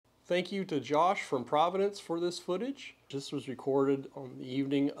Thank you to Josh from Providence for this footage. This was recorded on the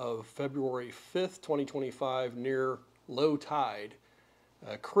evening of February 5th, 2025 near low tide.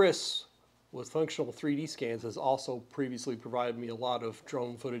 Chris with Functional 3D Scans has also previously provided me a lot of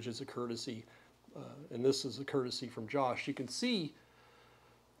drone footage as a courtesy, and this is a courtesy from Josh. You can see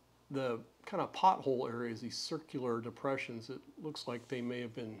the kind of pothole areas, these circular depressions. It looks like they may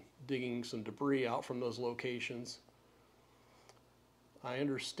have been digging some debris out from those locations. I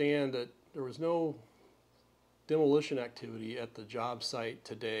understand that there was no demolition activity at the job site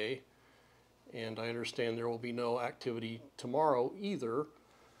today, and I understand there will be no activity tomorrow either.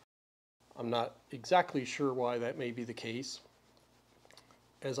 I'm not exactly sure why that may be the case.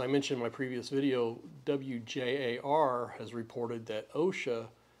 As I mentioned in my previous video, WJAR has reported that OSHA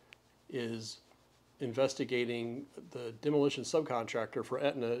is investigating the demolition subcontractor for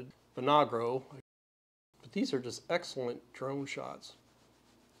Etna Vinagro. But these are just excellent drone shots.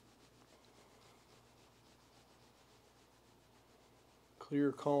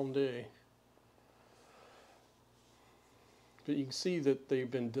 Clear, calm day. But you can see that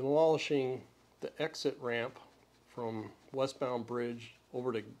they've been demolishing the exit ramp from Westbound Bridge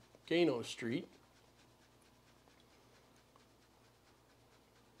over to Gano Street.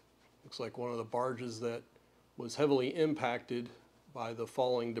 Looks like one of the barges that was heavily impacted by the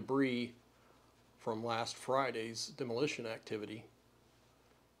falling debris from last Friday's demolition activity.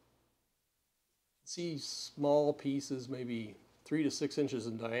 See small pieces, maybe 3 to 6 inches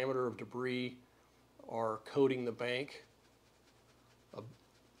in diameter of debris, are coating the bank,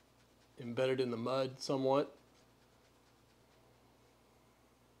 embedded in the mud somewhat.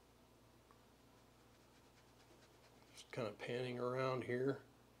 Just kind of panning around here,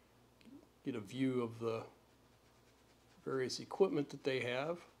 get a view of the various equipment that they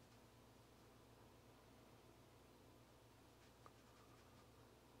have.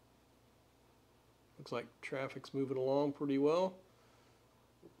 Looks like traffic's moving along pretty well.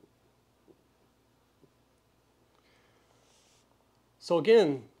 So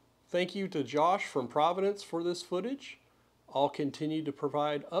again, thank you to Josh from Providence for this footage. I'll continue to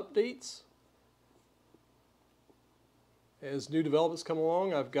provide updates as new developments come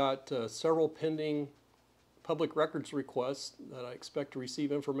along. I've got several pending public records requests that I expect to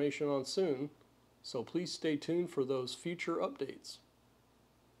receive information on soon. So please stay tuned for those future updates.